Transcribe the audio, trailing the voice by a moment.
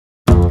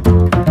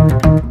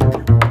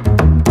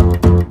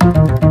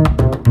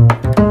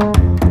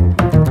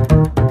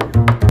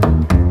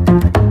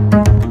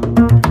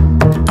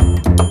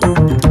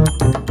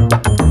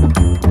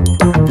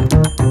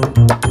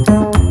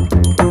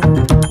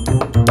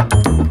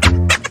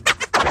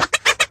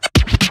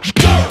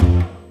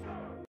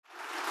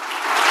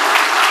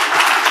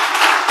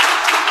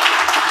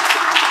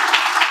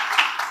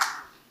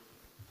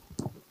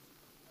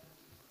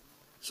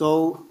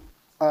So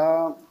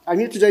I'm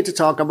here today to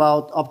talk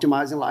about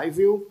optimizing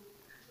LiveView.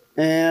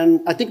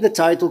 And I think the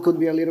title could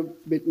be a little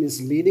bit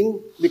misleading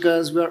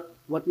because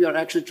what we are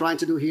actually trying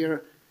to do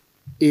here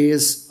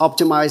is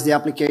optimize the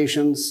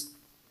applications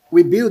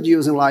we build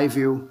using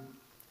LiveView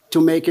to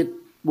make it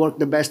work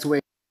the best way.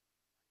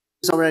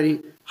 It's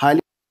already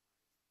highly.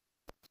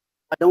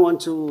 I don't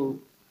want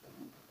to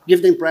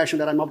give the impression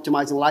that I'm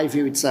optimizing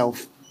LiveView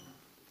itself.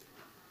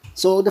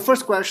 So the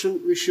first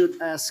question we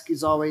should ask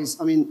is always,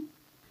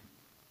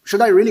 should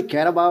I really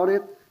care about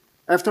it?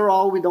 After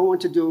all, we don't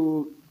want to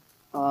do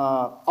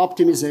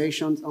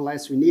optimizations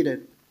unless we need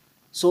it.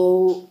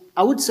 So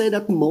I would say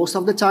that most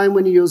of the time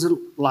when you use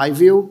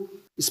LiveView,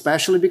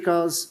 especially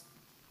because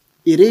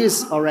it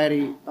is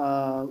already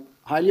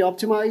highly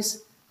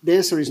optimized, the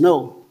answer is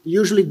no. You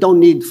usually don't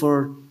need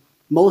for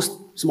most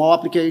small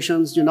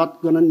applications, you're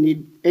not going to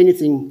need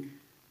anything.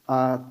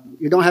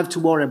 You don't have to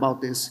worry about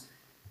this.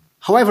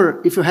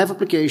 However, if you have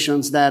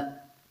applications that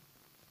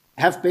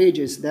have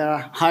pages that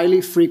are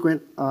highly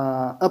frequent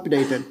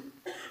updated,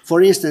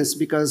 for instance,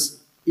 because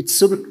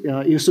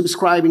you're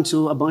subscribing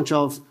to a bunch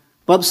of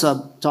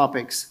pub/sub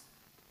topics,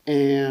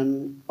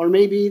 or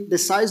maybe the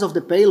size of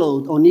the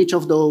payload on each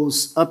of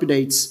those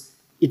updates,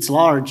 it's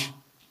large,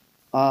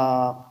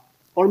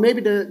 or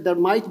maybe there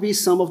might be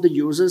some of the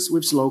users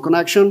with slow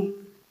connection,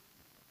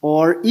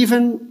 or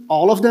even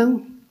all of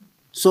them.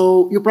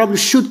 So you probably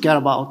should care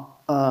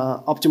about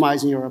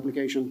optimizing your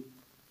application.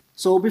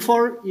 So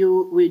before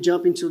we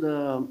jump into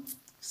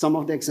some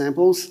of the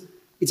examples,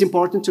 it's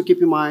important to keep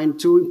in mind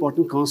two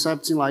important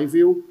concepts in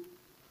LiveView,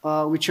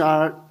 which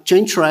are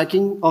chain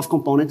tracking of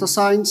component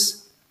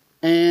assigns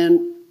and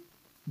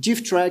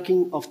diff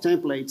tracking of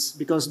templates,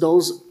 because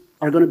those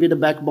are going to be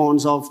the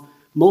backbones of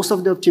most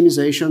of the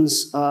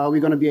optimizations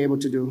we're going to be able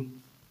to do.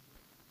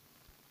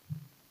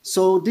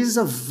 So this is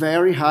a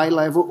very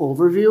high-level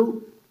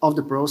overview of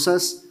the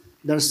process.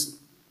 There's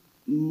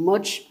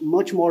much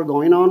more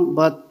going on,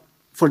 but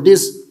for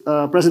this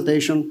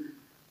presentation,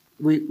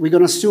 we're going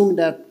to assume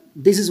that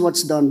this is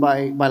what's done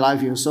by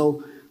LiveView.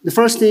 So the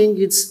first thing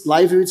is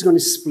LiveView is going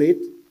to split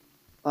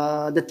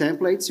the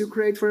templates you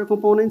create for your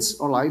components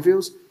or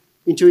LiveViews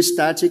into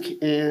static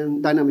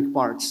and dynamic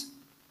parts.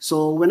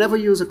 So whenever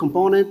you use a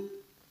component,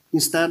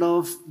 instead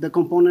of the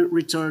component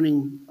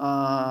returning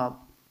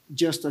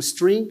just a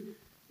string,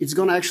 it's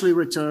going to actually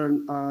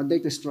return a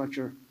data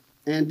structure.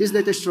 And this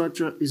data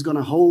structure is going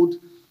to hold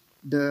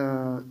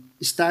the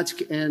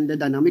static and the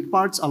dynamic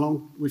parts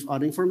along with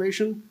other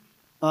information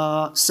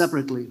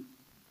separately.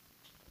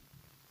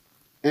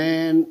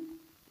 And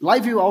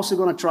LiveView also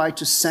going to try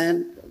to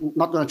send,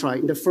 not going to try,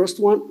 in the first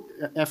one,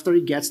 after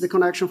it gets the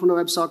connection from the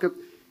WebSocket,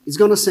 it's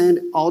going to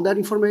send all that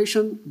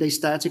information, the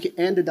static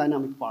and the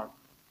dynamic part,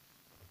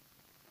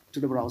 to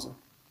the browser.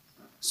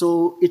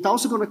 So it's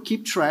also going to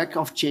keep track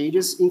of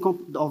changes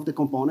of the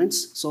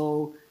components.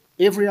 So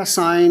every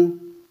assign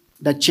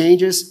that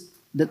changes,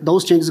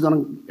 those changes are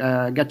going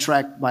to get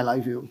tracked by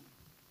LiveView.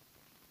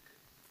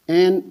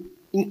 And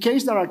in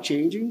case there are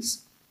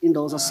changes in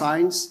those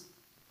assigns,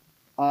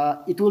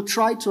 it will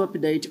try to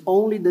update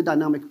only the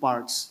dynamic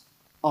parts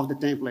of the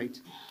template,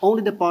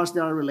 only the parts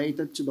that are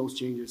related to those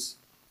changes.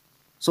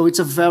 So it's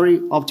a very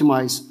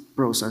optimized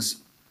process.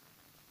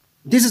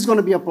 This is going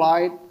to be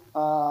applied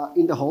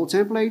in the whole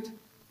template,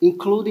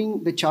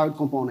 including the child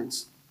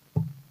components.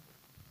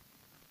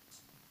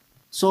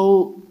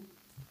 So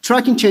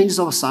tracking changes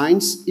of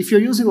assigns, if you're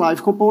using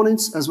live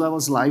components as well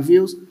as live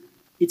views,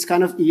 it's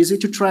kind of easy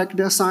to track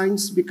the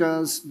assigns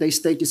because the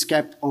state is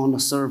kept on the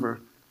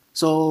server.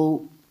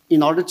 So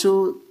in order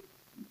to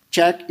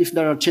check if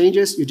there are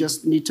changes, you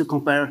just need to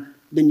compare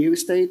the new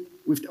state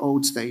with the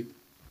old state.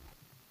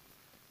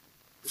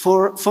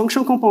 For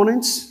function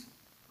components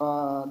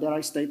that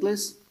are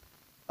stateless,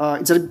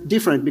 it's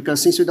different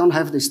because since we don't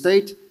have the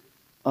state,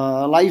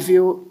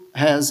 LiveView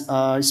has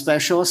a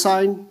special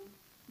assign,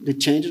 the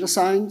changed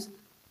assigns,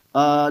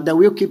 that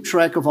will keep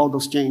track of all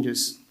those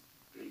changes.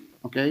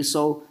 Okay,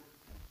 so,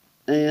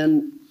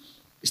 and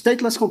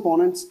stateless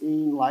components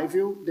in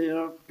LiveView, they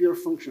are pure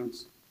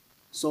functions.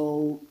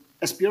 So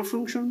as pure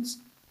functions,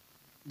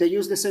 they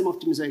use the same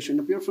optimization.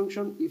 The pure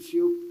function, if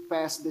you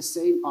pass the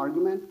same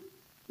argument,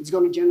 it's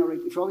going to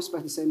generate, if you always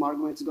pass the same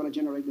argument, it's going to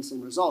generate the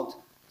same result.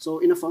 So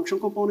in a function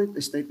component, a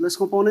stateless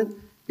component,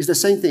 is the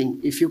same thing.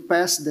 If you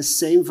pass the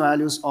same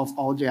values of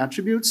all the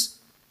attributes,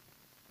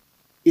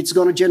 it's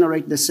going to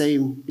generate the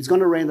same, it's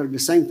going to render the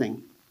same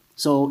thing.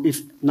 So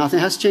if nothing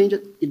has changed,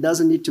 it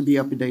doesn't need to be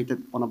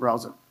updated on a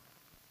browser.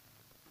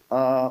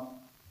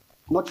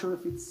 Not sure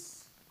if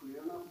it's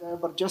clear enough there,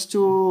 but just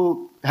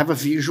to have a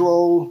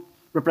visual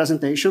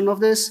representation of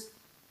this,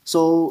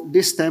 so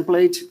this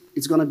template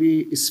is going to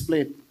be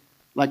split.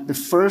 Like the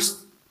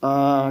first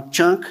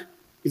chunk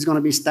is going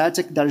to be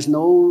static. There is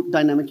no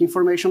dynamic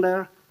information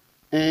there.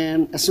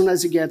 And as soon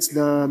as it gets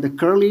the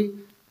curly,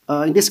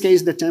 in this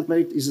case, the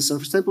template is a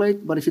surface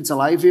template, but if it's a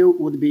live view,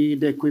 would be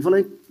the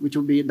equivalent, which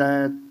would be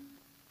that,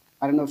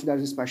 I don't know if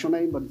there's a special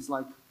name, but it's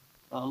like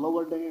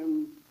lower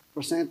than,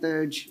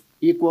 percentage,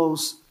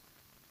 equals,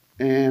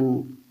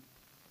 and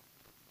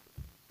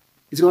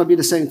it's going to be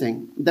the same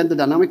thing. Then the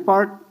dynamic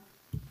part,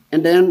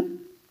 and then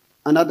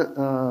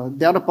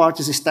the other part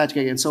is static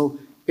again. So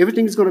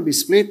everything is going to be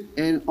split,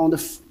 and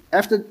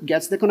after it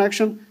gets the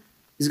connection,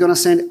 it's going to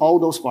send all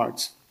those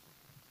parts.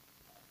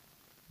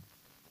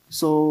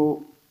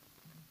 So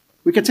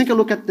we can take a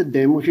look at the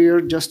demo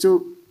here just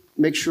to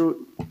make sure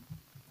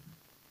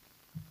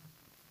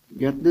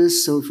get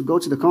this. So if we go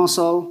to the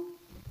console,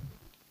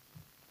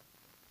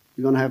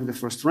 you're going to have the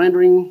first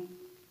rendering.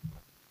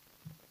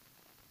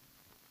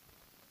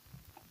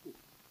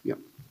 Yep.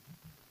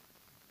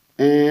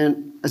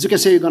 And as you can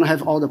see, you're going to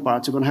have all the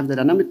parts. You're going to have the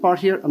dynamic part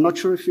here. I'm not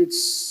sure if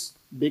it's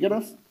big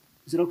enough.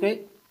 Is it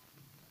okay?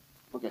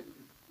 Okay.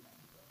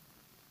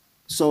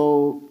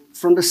 So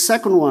from the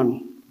second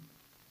one,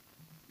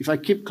 if I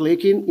keep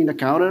clicking in the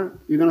counter,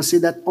 you're going to see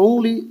that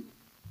only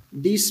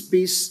this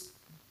piece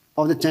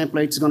of the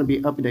template is going to be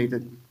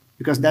updated,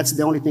 because that's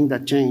the only thing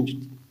that changed.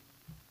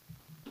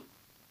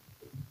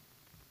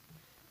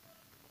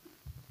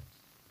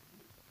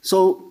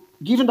 So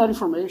given that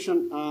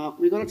information,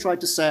 we're going to try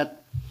to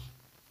set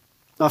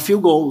a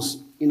few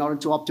goals in order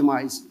to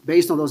optimize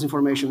based on those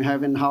information we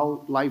have and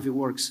how LiveView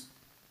works.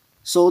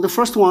 So the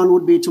first one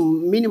would be to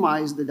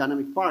minimize the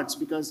dynamic parts,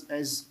 because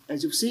as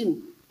you've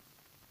seen,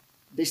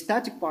 the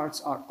static parts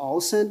are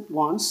all sent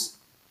once,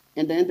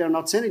 and then they're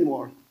not sent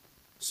anymore.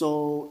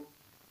 So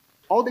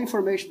all the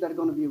information that are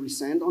going to be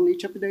resent on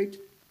each update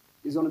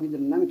is going to be the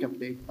dynamic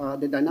update,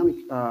 the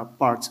dynamic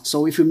parts.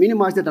 So if you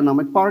minimize the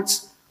dynamic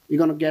parts, you're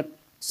going to get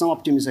some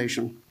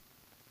optimization.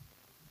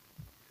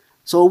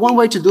 So one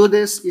way to do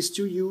this is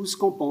to use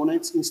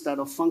components instead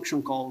of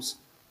function calls.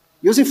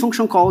 Using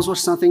function calls was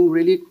something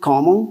really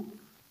common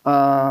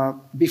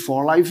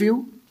before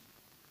LiveView.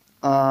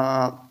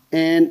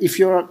 And if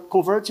you're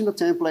converting a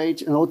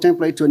template, an old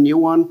template to a new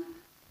one,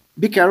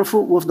 be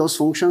careful with those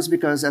functions,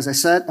 because as I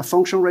said, a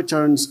function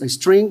returns a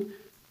string.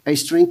 A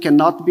string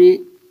cannot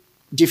be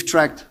diff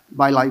tracked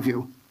by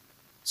LiveView.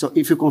 So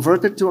if you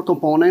convert it to a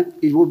component,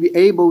 it will be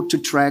able to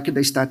track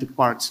the static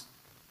parts.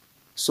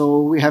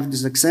 So we have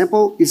this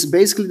example. It's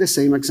basically the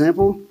same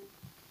example,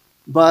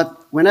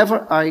 but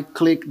whenever I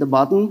click the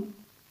button,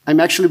 I'm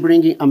actually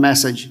bringing a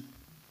message.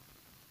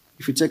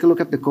 If you take a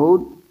look at the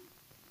code,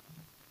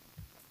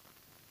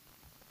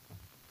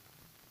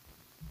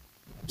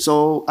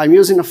 so I'm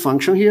using a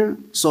function here.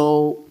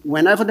 So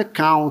whenever the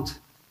count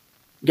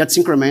gets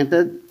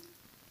incremented,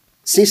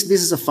 since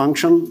this is a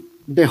function,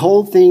 the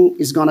whole thing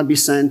is going to be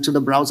sent to the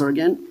browser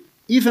again,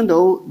 even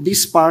though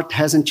this part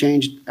hasn't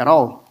changed at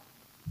all.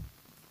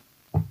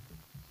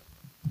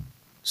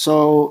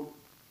 So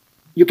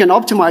you can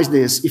optimize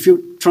this. If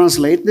you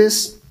translate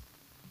this,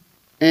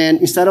 and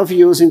instead of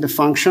using the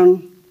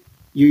function,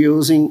 you're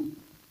using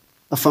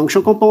a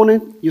function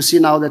component, you see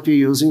now that we're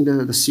using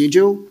the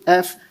sigil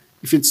F.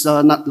 If it's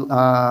not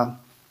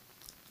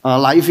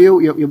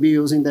LiveView, you'll be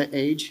using the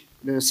age,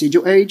 the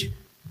sigil age.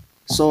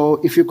 So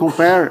if you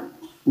compare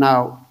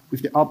now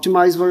with the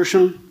optimized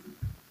version,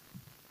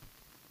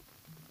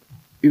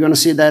 you're going to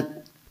see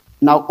that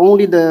now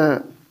only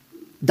the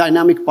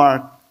dynamic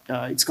part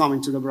it's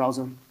coming to the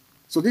browser.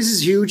 So this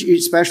is huge,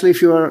 especially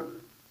if you're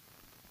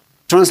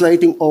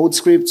translating old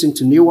scripts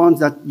into new ones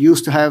that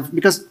used to have,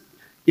 because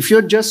if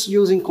you're just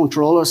using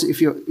controllers, if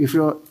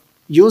you're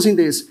using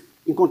this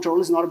in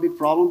controllers, not a big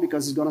problem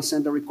because it's going to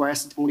send the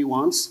request only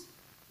once.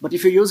 But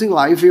if you're using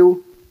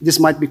LiveView, this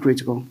might be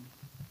critical.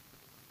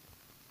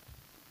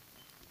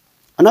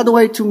 Another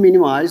way to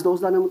minimize those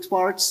dynamic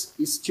parts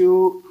is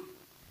to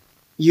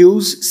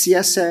use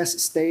CSS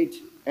state,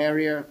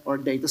 area, or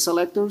data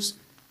selectors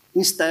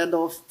instead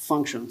of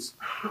functions.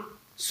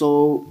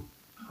 So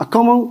a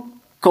common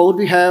code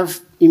we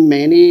have in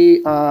many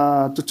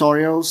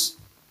tutorials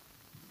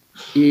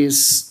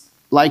is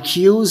like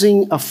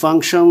using a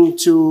function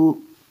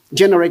to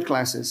generate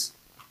classes.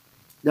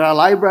 There are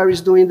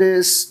libraries doing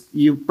this.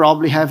 You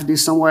probably have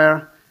this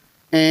somewhere.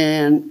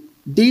 And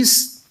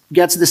this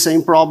gets the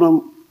same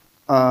problem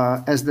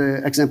as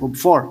the example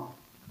before.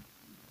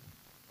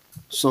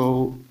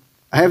 So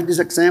I have this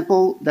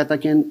example that I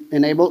can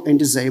enable and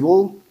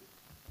disable.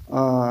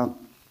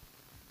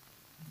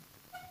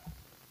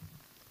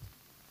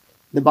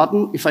 The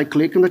button, if I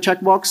click on the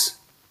checkbox,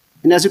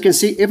 and as you can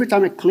see, every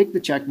time I click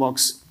the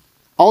checkbox,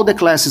 all the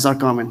classes are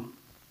coming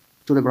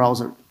to the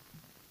browser.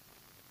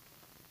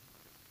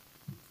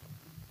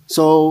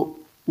 So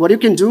what you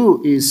can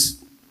do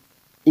is,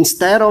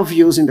 instead of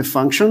using the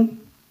function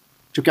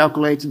to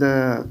calculate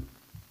the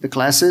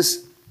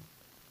classes,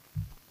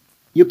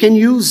 you can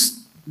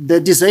use the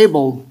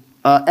disable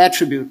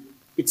attribute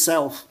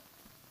itself,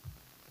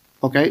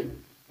 okay?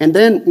 And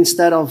then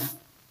instead of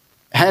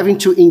having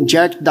to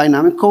inject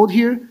dynamic code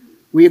here,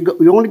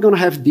 we're only going to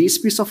have this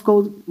piece of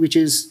code, which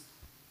is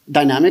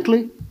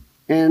dynamically,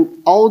 and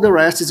all the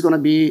rest is going to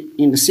be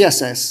in the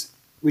CSS,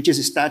 which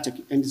is static,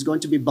 and it's going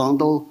to be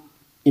bundled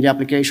in the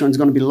application. It's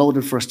going to be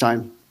loaded first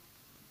time.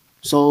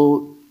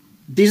 So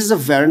this is a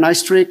very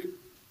nice trick,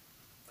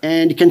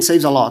 and it can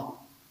save a lot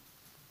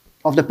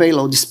of the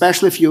payload,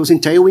 especially if you're using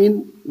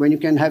Tailwind, when you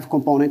can have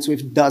components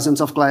with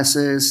dozens of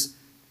classes,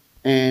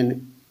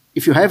 and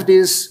if you have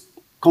these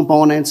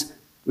components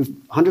with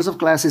hundreds of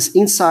classes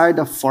inside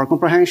of for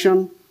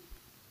comprehension,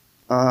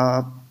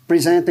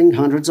 presenting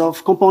hundreds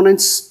of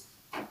components,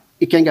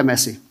 it can get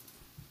messy.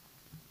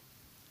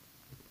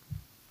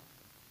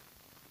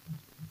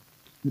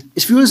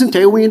 If you're using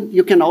Tailwind,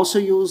 you can also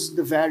use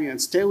the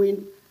variants.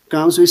 Tailwind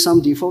comes with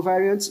some default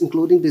variants,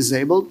 including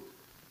disabled.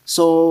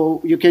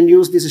 So you can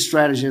use this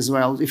strategy as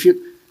well.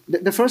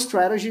 The first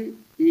strategy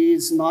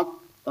is not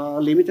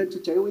limited to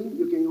Tailwind.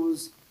 You can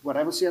use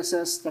whatever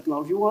CSS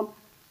technology you want.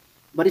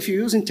 But if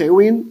you're using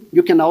Tailwind,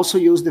 you can also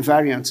use the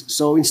variants.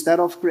 So instead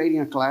of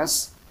creating a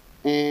class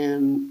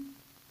and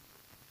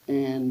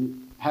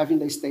having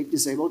the state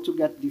disabled to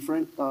get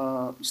different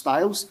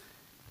styles,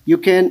 you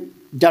can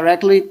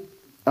directly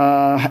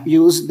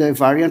use the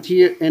variant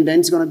here, and then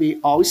it's going to be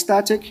all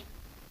static,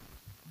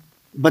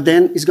 but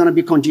then it's going to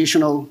be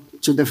conditional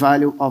to the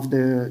value of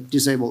the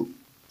disabled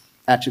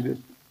attribute.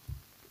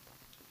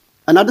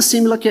 Another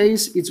similar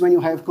case is when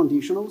you have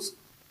conditionals.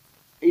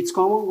 It's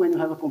common when you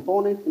have a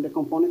component, and the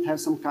component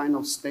has some kind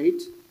of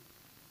state,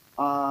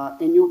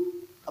 and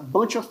a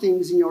bunch of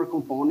things in your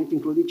component,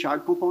 including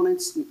child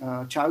components,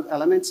 child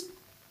elements,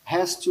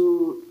 has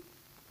to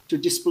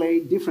display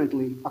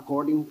differently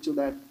according to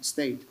that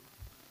state.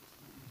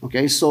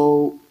 Okay,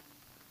 so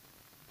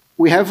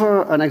we have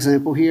an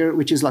example here,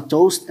 which is a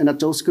toast, and a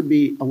toast could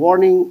be a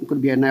warning, it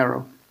could be an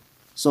error.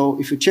 So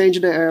if you change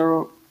the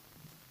error,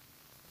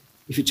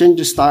 if you change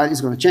the style,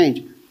 it's going to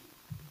change.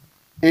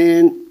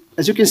 And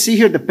as you can see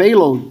here, the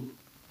payload,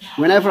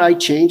 whenever I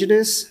change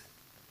this,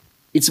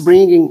 it's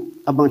bringing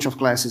a bunch of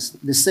classes,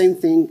 the same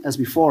thing as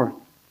before.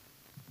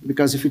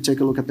 Because if you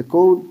take a look at the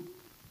code,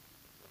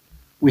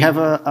 we have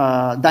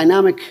a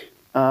dynamic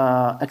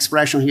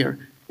expression here.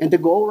 And the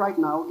goal right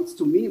now is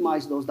to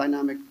minimize those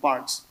dynamic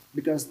parts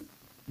because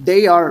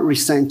they are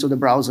resent to the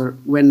browser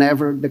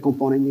whenever the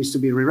component needs to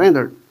be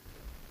re-rendered.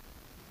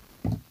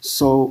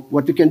 So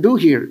what we can do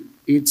here,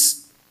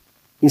 it's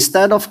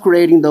instead of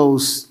creating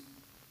those,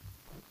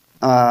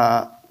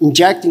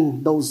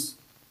 injecting those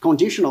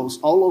conditionals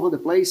all over the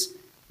place,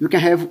 you can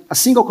have a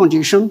single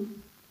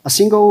condition, a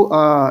single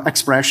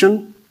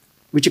expression,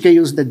 which you can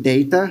use the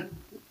data.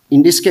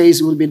 In this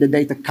case, it will be the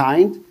data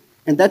kind.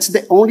 And that's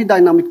the only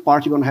dynamic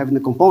part you're going to have in the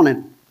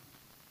component.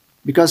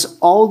 Because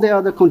all the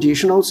other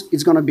conditionals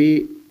is going to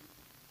be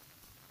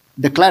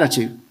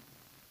declarative.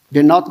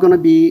 They're not going to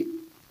be,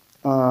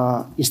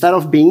 instead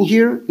of being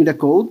here in the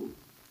code,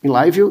 in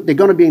LiveView, they're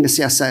going to be in the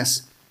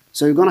CSS.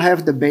 So you're going to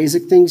have the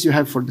basic things you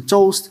have for the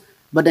toast,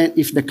 but then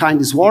if the kind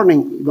is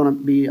warning, you're going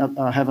to be,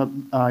 have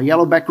a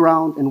yellow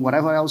background and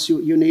whatever else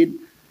you need.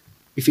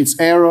 If it's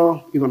error,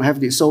 you're going to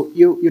have this. So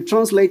you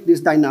translate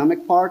this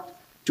dynamic part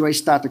to a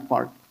static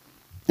part.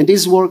 And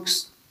this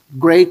works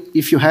great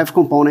if you have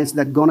components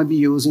that are going to be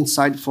used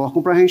inside for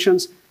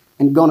comprehensions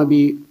and going to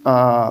be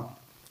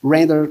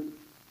rendered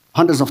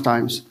hundreds of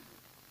times.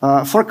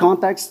 For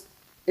context,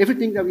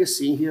 everything that we're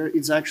seeing here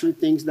is actually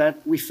things that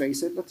we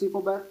face at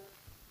Simplebat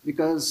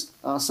because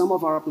some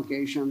of our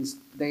applications,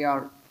 they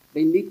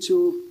need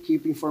to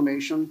keep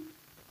information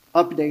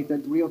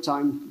updated real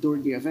time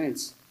during the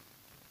events.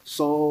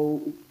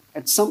 So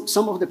at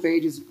some of the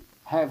pages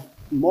have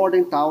more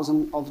than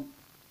 1,000 of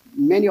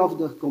many of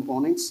the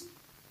components,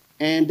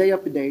 and they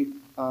update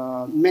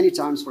many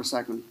times per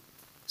second.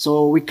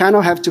 So we kind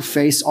of have to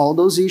face all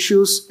those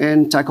issues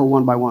and tackle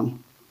one by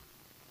one.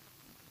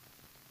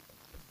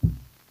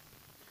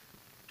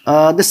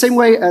 The same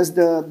way as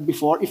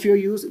before, if you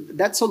use,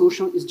 that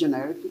solution is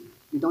generic.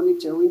 You don't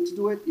need Tailwind to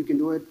do it. You can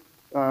do it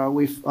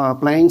with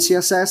plain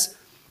CSS.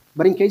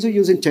 But in case you're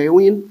using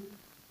Tailwind,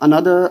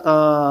 another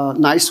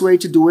nice way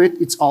to do it,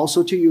 it's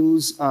also to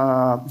use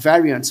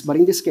variants. But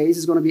in this case,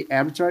 it's going to be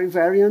arbitrary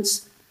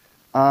variants.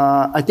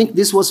 I think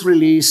this was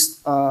released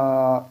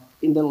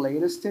in the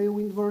latest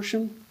Tailwind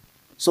version.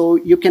 So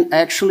you can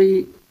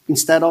actually,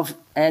 instead of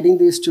adding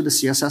this to the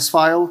CSS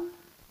file,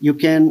 you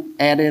can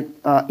add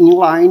it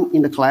inline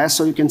in the class.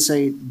 So you can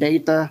say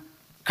data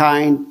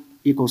kind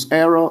equals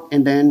error,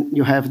 and then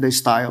you have the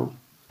style.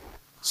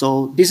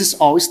 So this is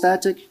all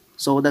static.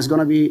 So there's going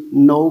to be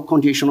no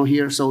conditional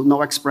here. So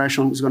no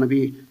expression is going to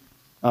be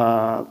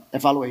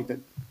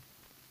evaluated.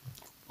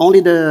 Only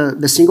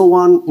the single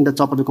one in the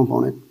top of the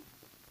component.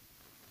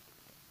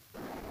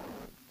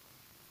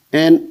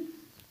 And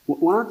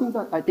one other thing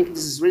that I think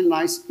this is really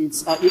nice,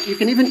 it's you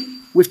can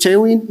even, with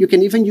Tailwind, you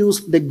can even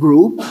use the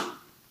group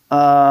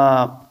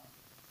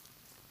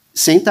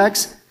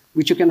syntax,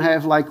 which you can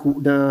have like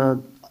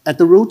at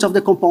the root of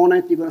the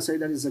component, you're going to say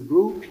that is a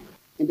group,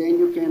 and then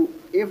you can,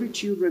 every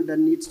children that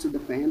needs to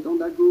depend on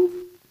that group,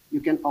 you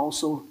can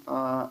also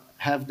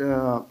have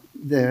the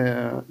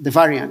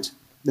variant,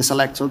 the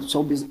select. So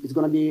it's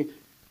going to be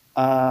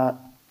a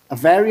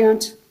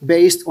variant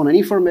based on an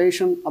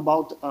information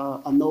about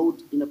a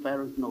node in a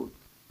parent node.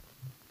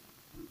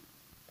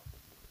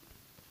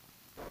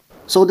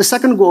 So the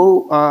second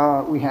goal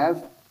we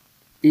have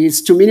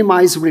is to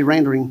minimize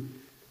re-rendering.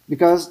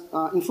 Because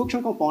in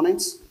function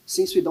components,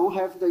 since we don't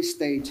have the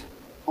state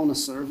on the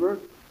server,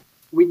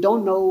 we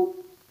don't know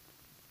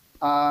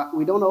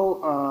we don't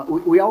know,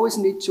 we always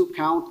need to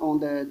count on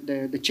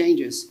the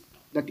changes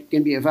that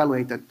can be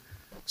evaluated.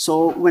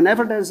 So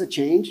whenever there's a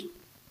change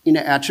in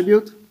an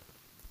attribute,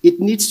 it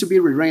needs to be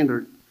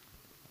re-rendered,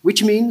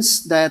 which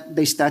means that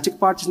the static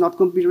part is not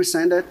going to be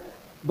resended,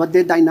 but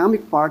the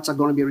dynamic parts are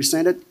going to be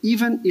resended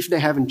even if they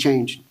haven't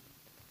changed.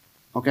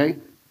 Okay?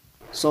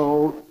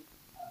 So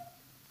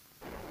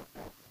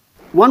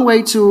one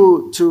way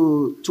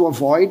to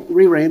avoid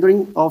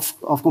re-rendering of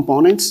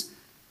components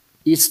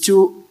is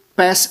to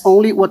pass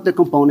only what the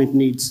component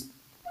needs.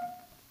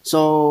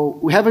 So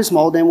we have a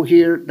small demo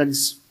here that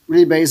is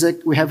really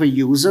basic. We have a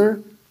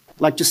user,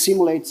 like to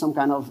simulate some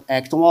kind of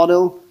actor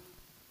model,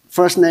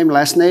 first name,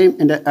 last name,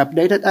 and the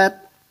updated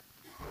at.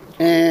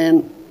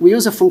 And we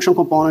use a function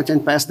component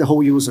and pass the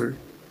whole user.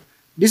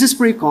 This is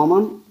pretty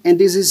common, and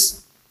this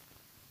is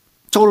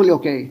totally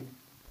okay.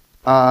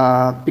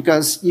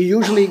 Because you're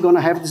usually going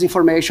to have this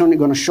information, you're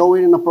going to show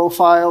it in a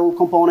profile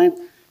component.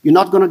 You're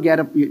not going to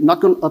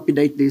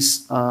update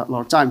this a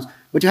lot of times.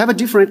 But you have a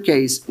different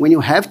case when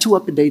you have to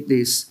update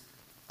this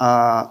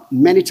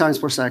many times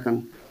per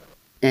second.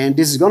 And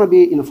this is going to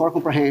be in a for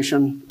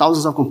comprehension,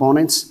 thousands of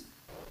components.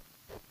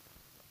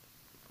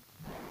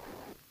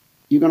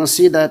 You're going to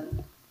see that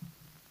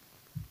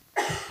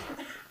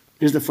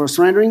here's the first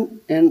rendering.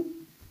 And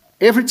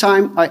every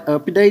time I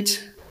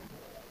update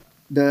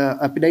the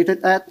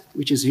updated at,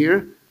 which is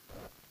here,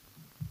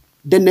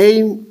 the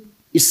name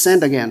is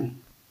sent again.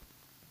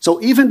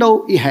 So even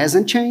though it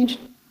hasn't changed,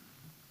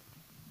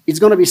 it's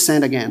going to be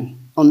sent again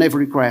on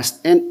every request.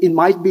 And it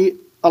might be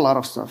a lot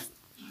of stuff,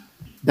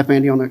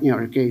 depending on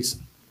your case.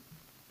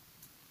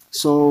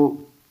 So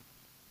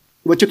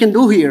what you can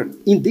do here,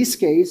 in this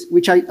case,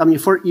 which I mean,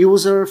 for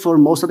user, for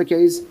most of the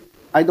case,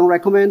 I don't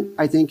recommend.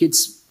 I think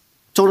it's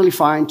totally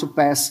fine to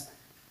pass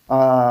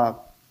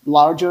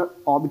larger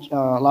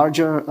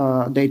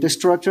data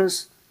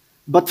structures.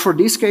 But for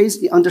this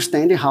case,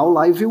 understanding how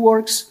LiveView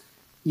works,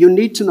 you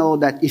need to know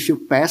that if you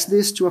pass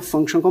this to a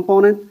function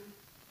component,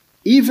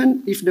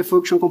 even if the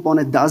function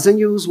component doesn't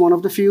use one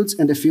of the fields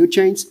and the field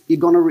changes,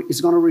 it's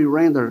gonna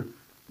re-render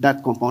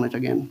that component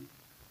again.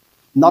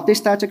 Not the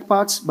static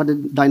parts, but the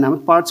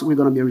dynamic parts we're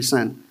gonna be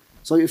resend.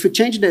 So if you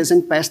change this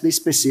and pass the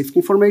specific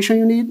information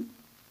you need,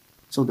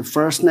 so the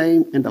first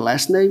name and the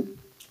last name,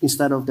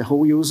 instead of the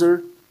whole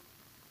user.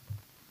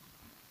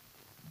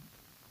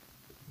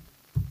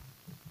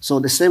 So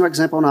the same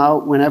example now,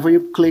 whenever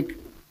you click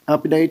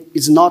update,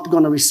 it's not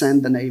gonna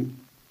resend the name.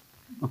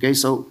 Okay,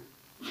 so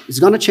it's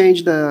gonna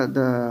change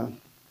the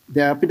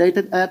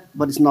updated at,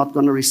 but it's not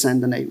gonna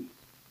resend the name.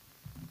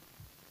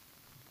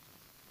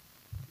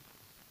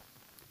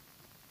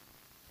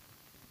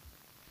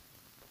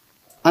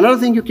 Another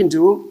thing you can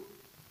do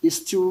is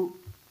to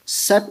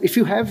set, if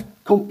you have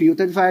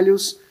computed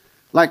values,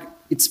 like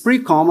it's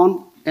pretty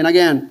common, and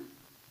again,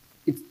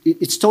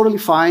 it's totally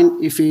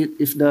fine if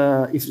it's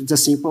a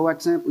simple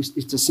example,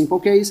 it's a simple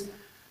case,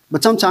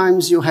 but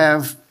sometimes you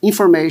have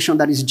information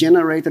that is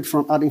generated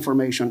from other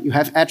information. You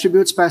have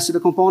attributes passed to the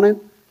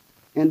component,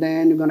 and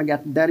then you're gonna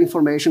get that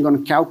information,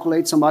 gonna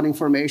calculate some other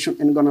information,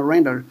 and gonna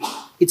render.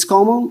 It's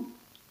common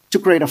to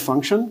create a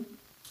function,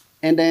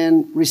 and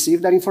then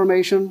receive that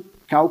information,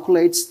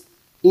 calculates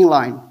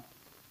inline.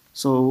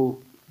 So,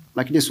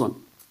 like this one.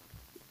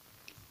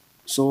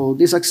 So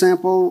this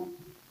example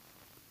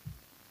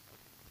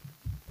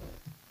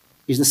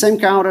is the same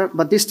counter,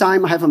 but this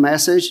time I have a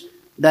message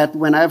that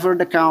whenever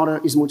the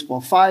counter is multiple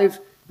of 5,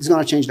 it's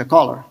going to change the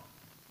color.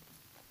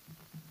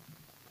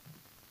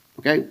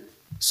 Okay?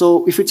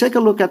 So if you take a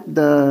look at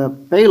the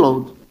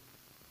payload,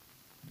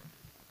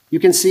 you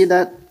can see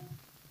that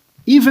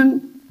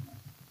even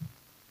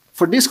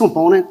for this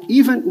component,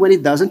 even when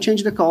it doesn't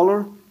change the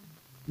color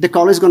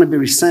is going to be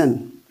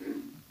resend.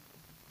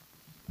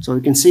 So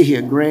you can see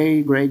here,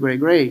 gray, gray, gray,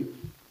 gray.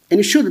 And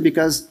it should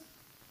because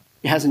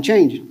it hasn't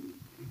changed.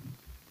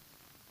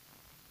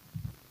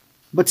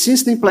 But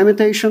since the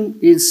implementation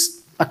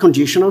is a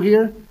conditional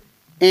here,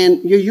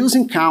 and you're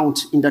using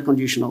count in that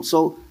conditional,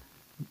 so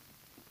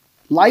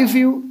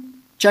LiveView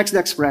checks the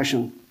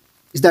expression.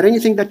 Is there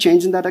anything that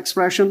changed in that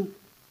expression?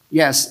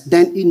 Yes,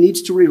 then it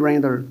needs to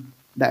re-render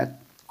that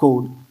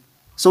code.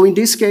 So in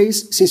this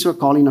case, since we're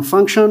calling a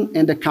function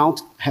and the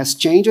count has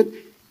changed,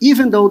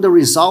 even though the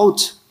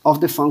result of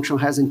the function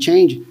hasn't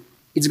changed,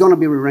 it's going to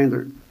be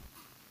re-rendered.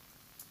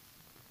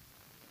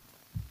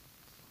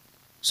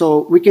 So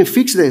we can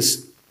fix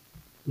this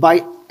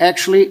by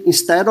actually,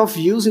 instead of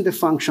using the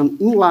function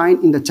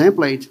inline in the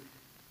template,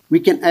 we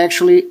can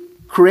actually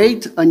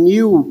create a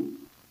new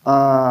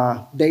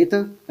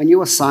data, a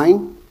new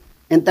assign,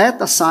 and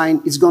that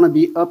assign is going to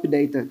be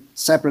updated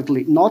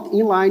separately, not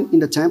inline in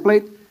the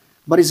template,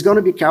 but it's going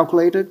to be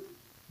calculated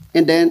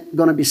and then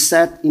going to be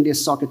set in the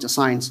socket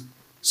assigns.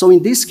 So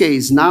in this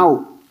case,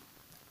 now,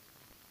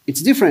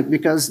 it's different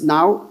because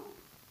now,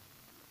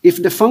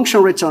 if the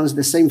function returns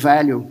the same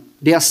value,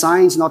 the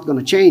assign is not going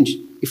to change.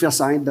 If the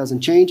assign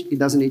doesn't change, it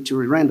doesn't need to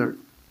re-render.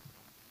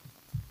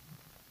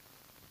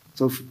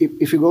 So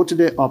if you go to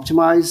the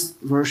optimized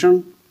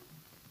version,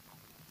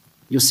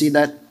 you see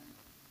that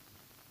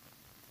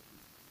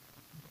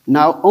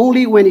Now,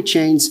 only when it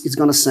changes, it's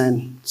going to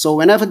send. So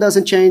whenever it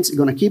doesn't change, it's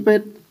going to keep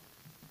it.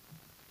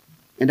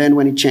 And then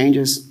when it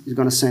changes, it's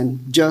going to send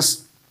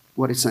just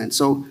what it sent.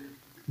 So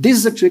this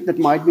is a trick that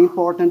might be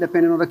important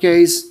depending on the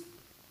case.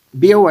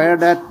 Be aware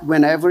that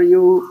whenever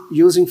you're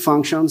using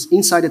functions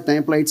inside the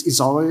templates,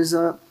 it's always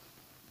a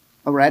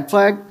red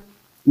flag.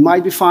 It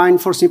might be fine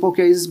for simple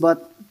cases,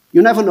 but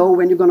you never know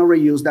when you're going to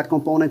reuse that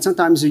component.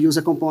 Sometimes you use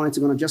a component,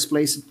 you're going to just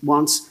place it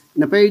once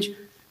in a page,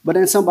 but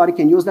then somebody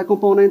can use that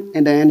component,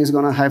 and then it's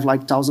going to have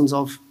like thousands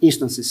of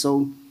instances.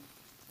 So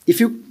if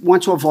you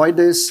want to avoid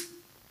this,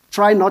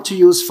 try not to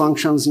use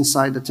functions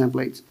inside the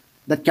template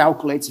that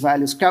calculates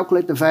values.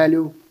 Calculate the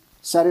value,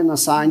 set an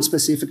assign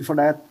specific for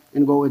that,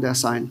 and go with the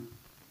assign.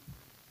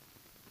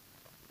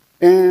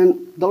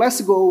 And the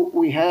last goal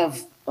we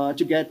have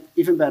to get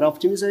even better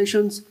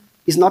optimizations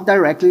is not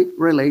directly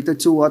related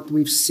to what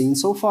we've seen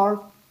so far,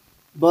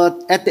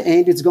 but at the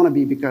end it's going to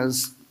be,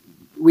 because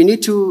we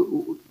need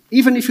to,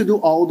 even if you do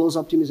all those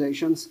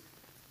optimizations,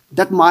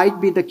 that might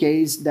be the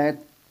case that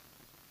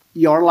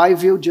your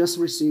LiveView just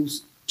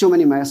receives too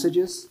many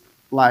messages,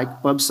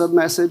 like pub/sub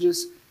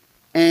messages,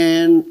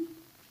 and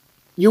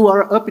you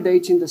are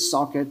updating the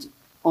socket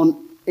on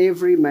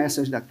every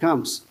message that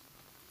comes.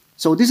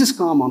 So this is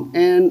common,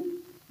 and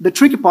the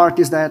tricky part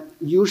is that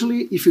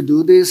usually if you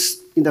do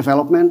this in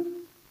development,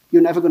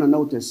 you're never going to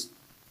notice,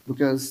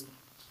 because,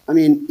 I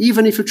mean,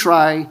 even if you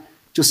try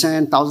to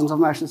send thousands of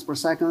messages per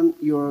second,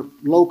 you're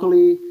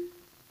locally,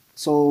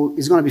 so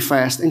it's going to be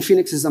fast. And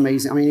Phoenix is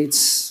amazing. I mean,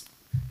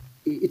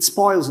 it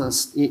spoils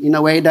us in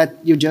a way that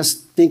you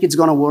just think it's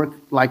going to work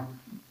like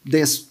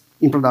this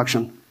in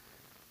production.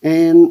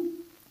 And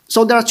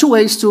so there are two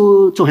ways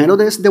to handle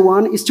this. The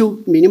one is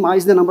to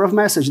minimize the number of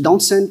messages.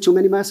 Don't send too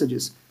many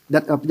messages.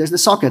 That updates the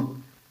socket.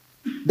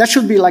 That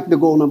should be like the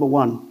goal number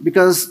one,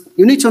 because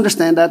you need to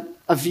understand that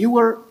a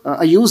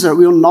user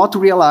will not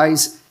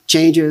realize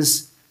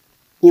changes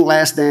in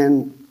less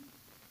than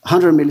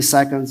 100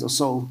 milliseconds or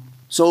so.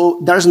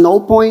 So there's no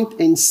point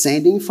in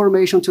sending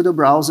information to the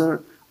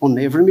browser on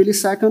every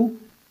millisecond,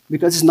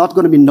 because it's not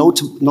going to be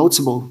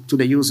noticeable to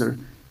the user.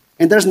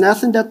 And there's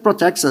nothing that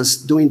protects us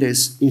doing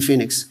this in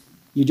Phoenix.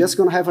 You're just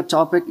going to have a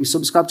topic, you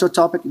subscribe to a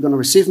topic, you're going to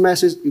receive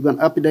messages, you're going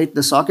to update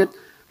the socket.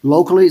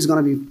 Locally, it's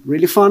going to be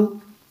really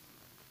fun.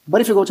 But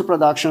if you go to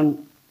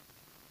production,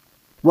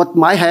 what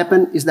might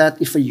happen is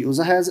that if a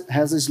user has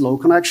a slow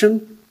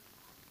connection,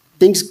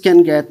 things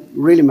can get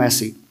really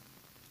messy.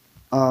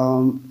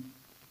 So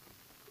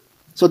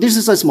this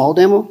is a small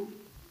demo.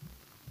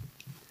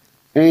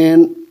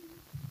 And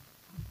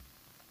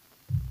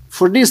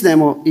for this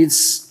demo,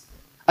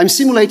 I'm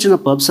simulating a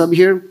pub/sub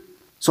here.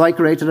 So I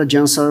created a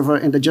Gen server,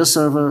 and the Gen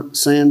server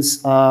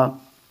sends one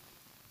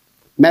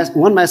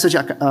message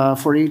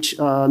for each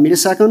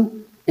millisecond.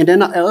 And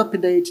then I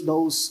update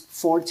those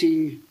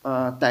 40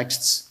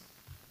 texts,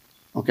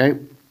 okay?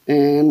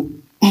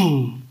 And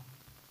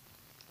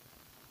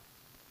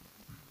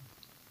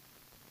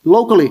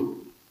locally,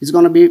 it's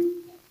going to be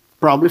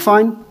probably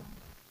fine.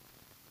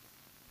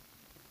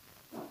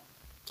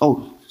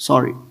 Oh,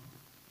 sorry.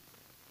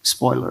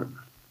 Spoiler.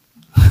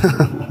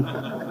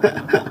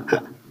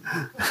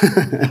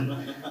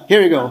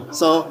 Here we go.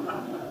 So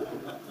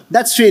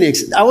that's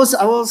Phoenix. I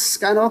was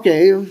kind of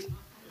okay.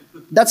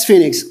 That's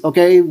Phoenix,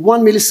 okay?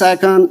 1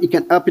 millisecond, you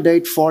can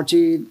update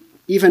 40,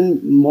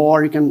 even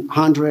more, you can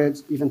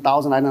 100, even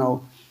 1,000, I don't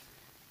know.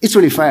 It's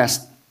really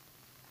fast.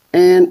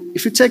 And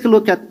if you take a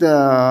look at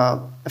the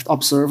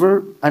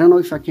observer, I don't know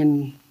if I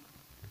can.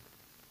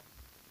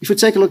 If you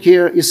take a look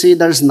here, you see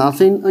there's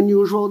nothing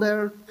unusual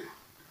there.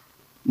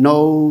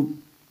 No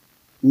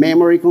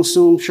memory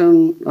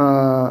consumption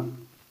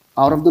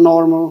out of the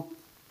normal.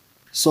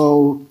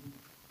 So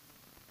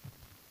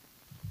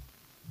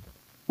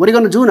what you're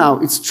going to do now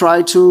is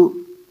try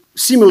to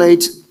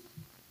simulate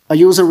a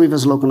user with a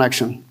slow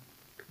connection.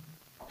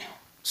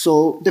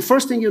 So the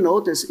first thing you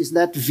notice is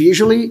that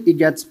visually it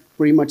gets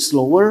pretty much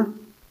slower,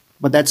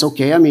 but that's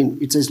okay. I mean,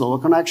 it's a slower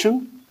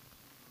connection.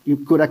 You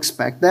could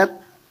expect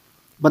that.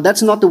 But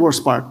that's not the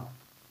worst part.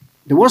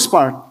 The worst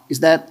part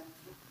is that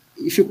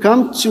if you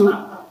come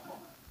to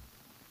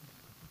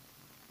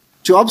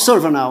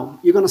Observer now,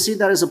 you're going to see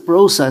there is a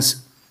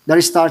process that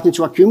is starting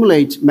to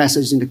accumulate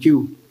messages in the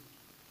queue.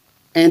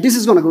 And this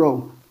is going to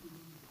grow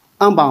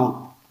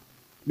unbound,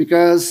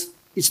 because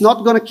it's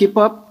not going to keep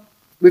up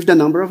with the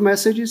number of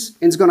messages,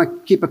 and it's going to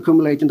keep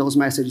accumulating those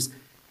messages.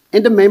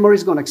 And the memory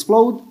is going to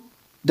explode.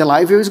 The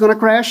LiveView is going to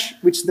crash,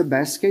 which is the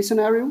best case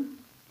scenario.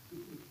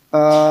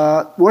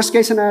 Worst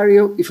case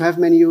scenario, if you have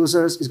many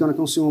users, it's going to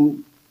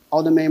consume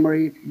all the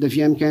memory the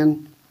VM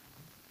can.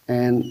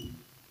 And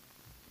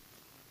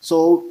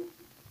so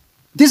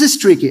this is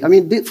tricky. I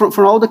mean,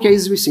 from all the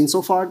cases we've seen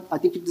so far, I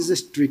think this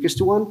is the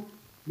trickiest one,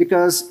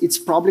 because it's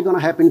probably going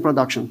to happen in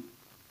production,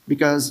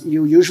 because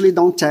you usually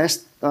don't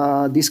test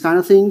these kind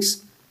of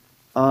things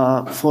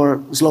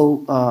for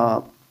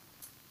slow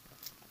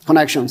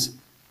connections.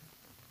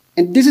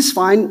 And this is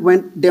fine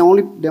when the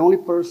only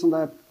person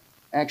that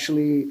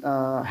actually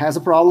has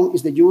a problem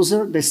is the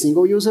user, the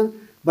single user.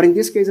 But in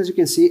this case, as you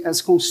can see,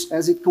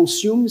 as it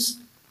consumes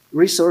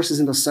resources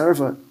in the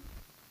server,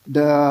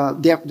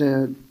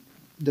 the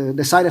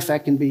side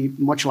effect can be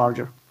much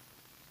larger.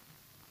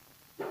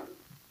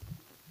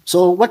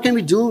 So what can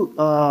we do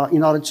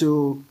in order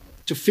to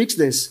fix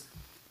this?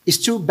 Is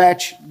to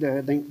batch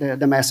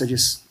the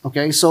messages.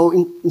 Okay, so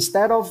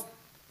instead of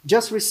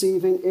just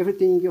receiving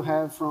everything you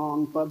have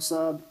from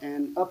PubSub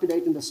and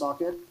updating the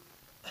socket,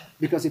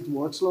 because it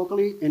works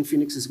locally and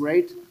Phoenix is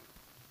great,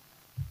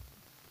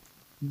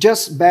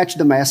 just batch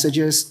the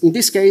messages. In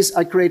this case,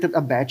 I created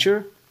a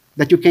batcher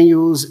that you can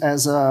use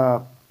as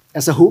a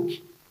hook.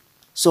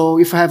 So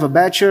if you have a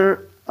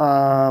batcher,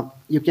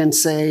 you can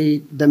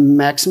say the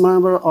maximum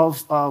number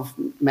of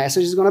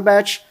messages is going to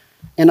batch,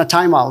 and a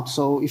timeout.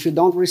 So if you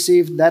don't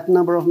receive that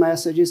number of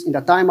messages, in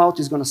the timeout,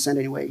 it's going to send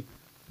anyway.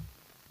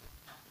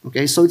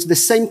 Okay, so it's the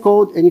same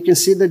code, and you can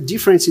see the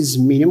difference is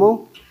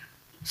minimal.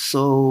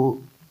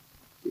 So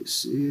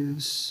this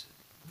is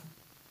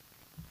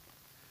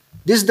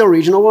the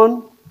original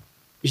one.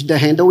 It's the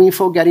handle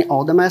info getting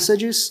all the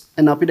messages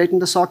and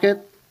updating the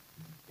socket.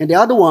 And the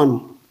other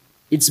one,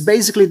 it's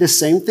basically the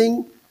same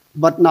thing,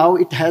 but now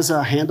it has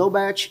a handle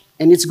batch,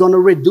 and it's going to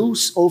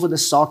reduce over the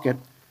socket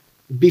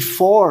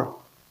before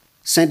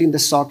sending the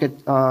socket,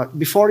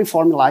 before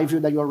informing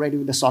LiveView that you're ready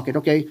with the socket.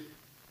 Okay,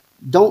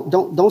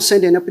 don't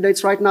send any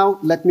updates right now.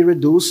 Let me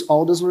reduce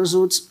all those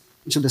results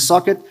into the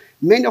socket.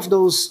 Many of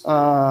those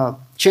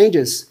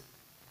changes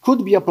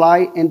could be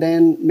applied, and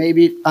then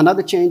maybe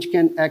another change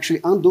can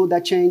actually undo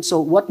that change. So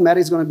what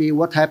matters is going to be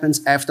what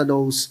happens after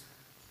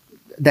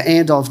the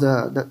end of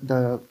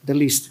the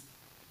list.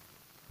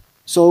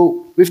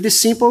 So with this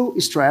simple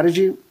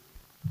strategy,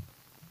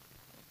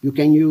 you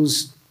can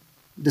use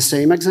the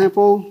same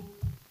example.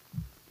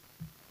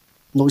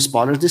 No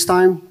spoilers this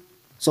time.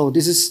 So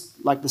this is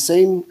like the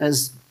same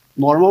as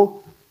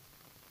normal.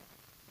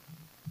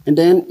 And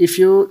then if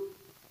you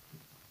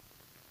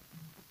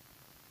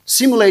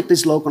simulate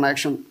this low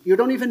connection, you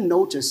don't even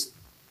notice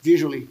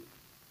visually.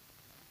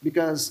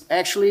 Because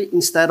actually,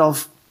 instead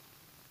of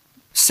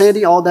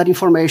sending all that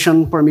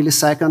information per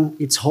millisecond,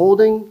 it's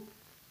holding,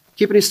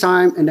 keeping its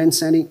time, and then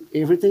sending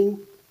everything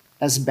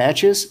as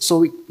batches.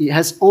 So it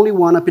has only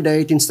one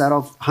update instead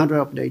of 100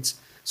 updates.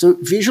 So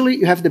visually,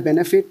 you have the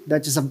benefit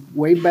that is a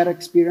way better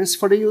experience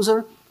for the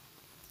user.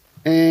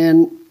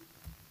 And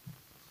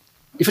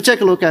if you take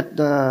a look at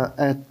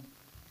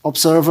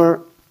Observer,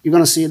 you're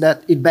going to see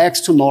that it backs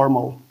to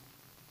normal.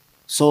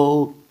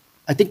 So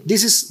I think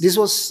this is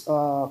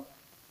the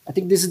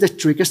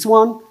trickiest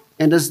one,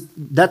 and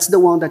that's the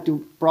one that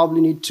you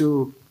probably need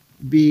to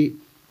be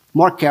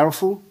more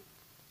careful.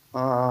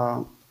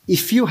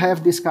 If you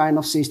have this kind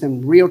of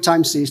system,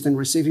 real-time system,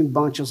 receiving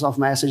bunches of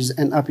messages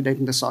and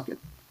updating the socket.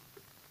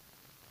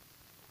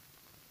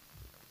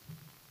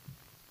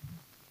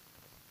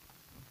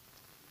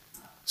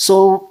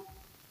 So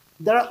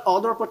there are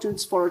other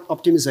opportunities for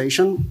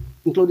optimization,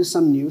 including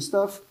some new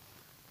stuff,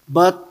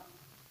 but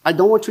I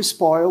don't want to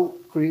spoil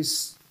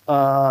Chris'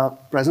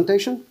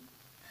 presentation.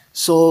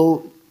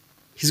 So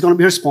he's going to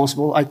be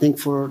responsible, I think,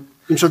 for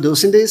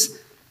introducing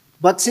this.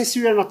 But since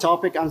you're on a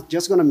topic, I'm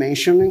just going to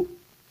mention it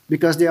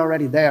because they're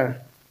already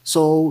there.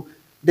 So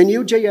the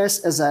new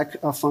JS exec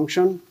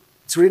function,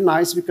 it's really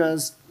nice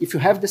because if you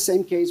have the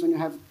same case when you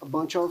have a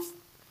bunch of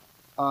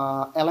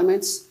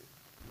elements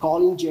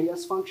calling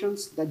JS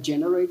functions that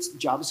generates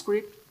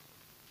JavaScript,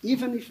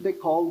 even if they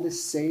call the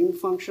same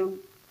function,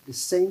 the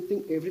same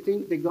thing,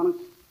 everything, they're going to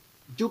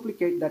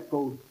duplicate that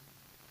code.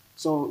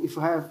 So if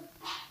you have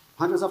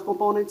hundreds of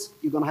components,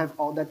 you're going to have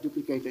all that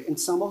duplicated. And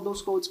some of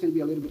those codes can be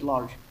a little bit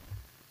large.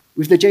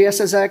 With the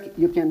JS exec,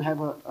 you can have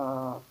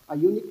a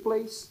unique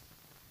place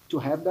to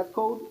have that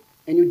code,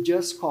 and you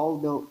just call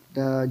the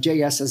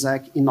JS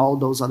exec in all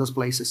those other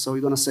places. So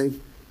you're going to save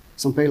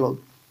some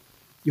payload.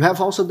 You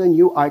have also the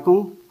new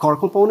icon core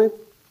component.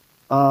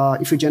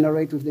 If you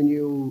generate with the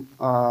new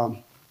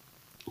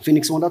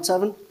Phoenix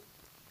 1.7,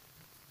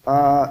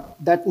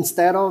 that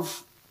instead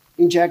of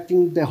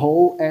injecting the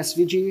whole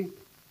SVG,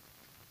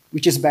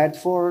 which is bad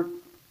for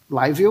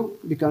LiveView,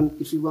 because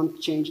if you want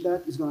to change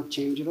that, it's going to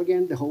change it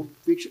again, the whole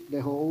picture,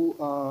 the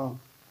whole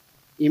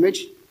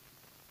image.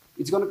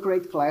 It's going to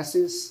create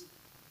classes,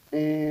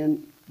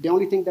 and the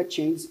only thing that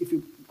changes if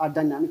you are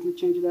dynamically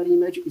changing that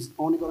image is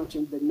only going to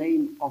change the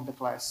name of the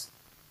class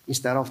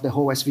instead of the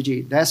whole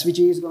SVG. The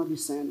SVG is going to be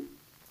sent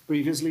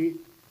previously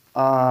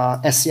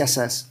as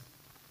CSS.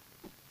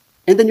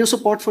 And the new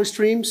support for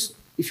streams,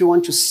 if you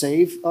want to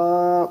save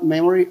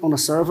memory on a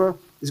server,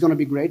 is going to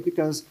be great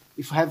because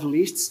if you have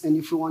lists and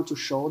if you want to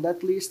show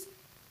that list,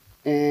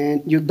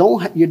 and you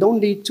don't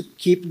need to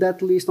keep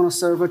that list on a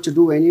server to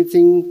do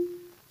anything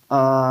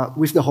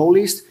with the whole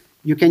list,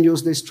 you can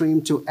use the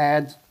stream to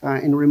add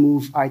and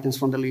remove items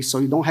from the list. So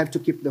you don't have to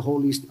keep the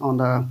whole list on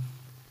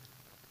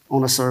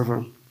a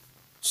server.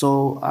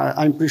 So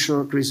I'm pretty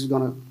sure Chris is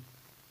going to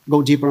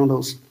go deeper on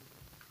those.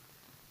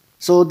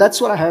 So that's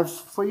what I have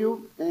for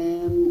you.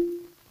 And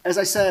as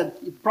I said,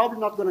 you're probably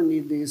not going to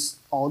need this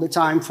all the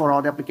time for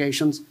all the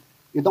applications.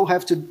 You don't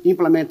have to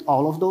implement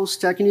all of those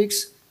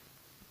techniques.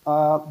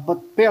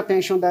 But pay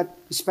attention that,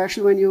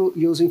 especially when you're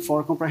using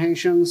for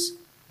comprehensions,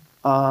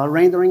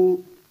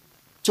 rendering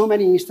too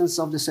many instances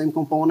of the same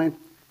component,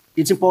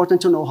 it's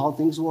important to know how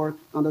things work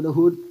under the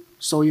hood,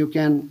 so you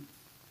can,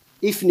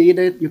 if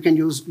needed, you can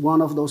use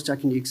one of those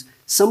techniques.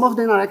 Some of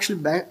them are actually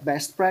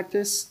best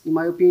practice, in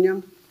my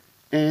opinion,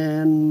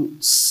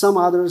 and some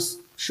others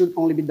should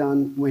only be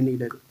done when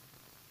needed.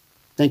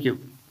 Thank you.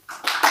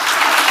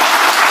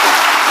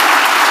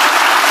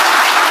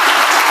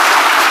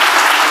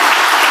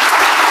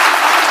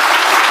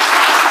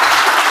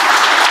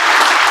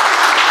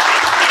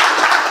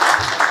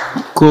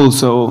 Cool.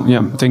 So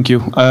yeah, thank you.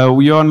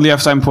 We only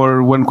have time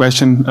for one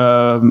question.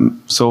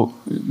 So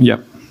yeah,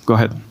 go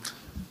ahead.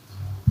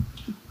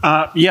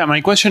 Yeah,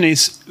 my question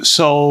is,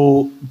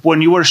 so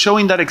when you were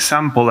showing that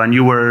example and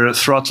you were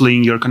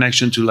throttling your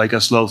connection to like a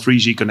slow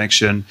 3G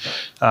connection,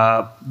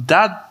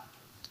 that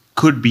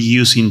could be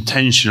used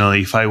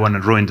intentionally if I want to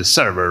ruin the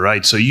server,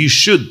 right? So you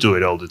should do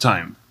it all the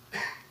time.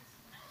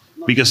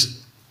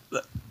 Because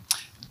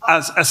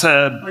as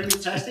a... Are you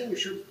testing? You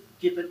should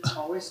keep it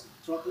always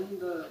throttling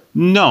the...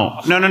 No.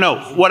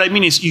 What I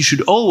mean is you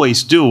should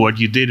always do what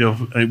you did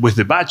with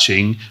the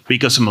batching,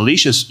 because a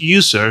malicious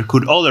user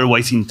could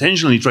otherwise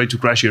intentionally try to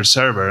crash your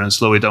server and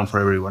slow it down for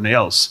everyone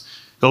else.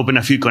 Open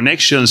a few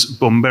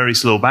connections on very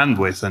slow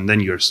bandwidth, and then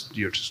you're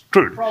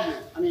screwed. Probably.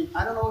 I mean,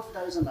 I don't know if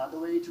there is another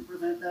way to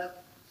prevent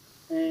that.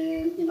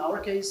 And in our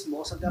case,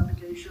 most of the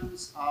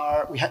applications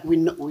are... we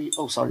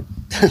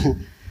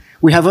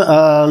have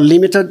a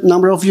limited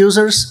number of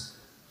users,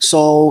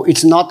 so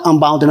it's not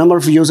unbound. The number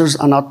of users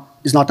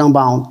is not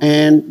unbound,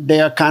 and they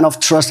are kind of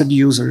trusted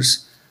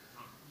users.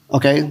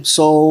 Okay,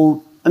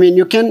 so I mean,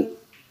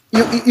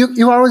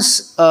 you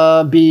always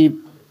be.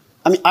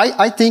 I mean,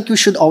 I think you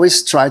should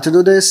always try to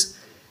do this,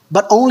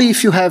 but only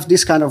if you have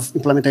this kind of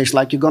implementation.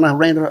 Like you're gonna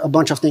render a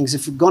bunch of things.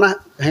 If you're gonna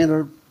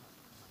render,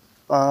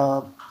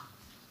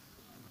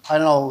 I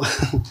don't know,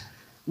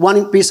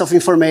 one piece of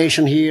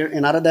information here,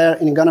 another there,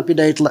 and you're gonna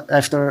update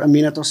after a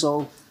minute or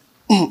so,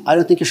 I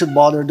don't think you should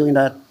bother doing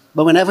that.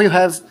 But whenever you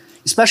have,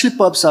 especially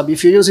PubSub,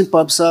 if you're using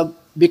PubSub,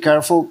 be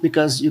careful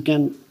because you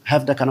can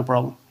have that kind of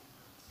problem.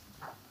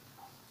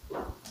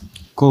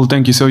 Cool,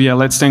 thank you. So yeah,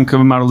 let's thank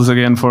Marlus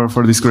again for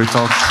this great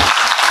talk.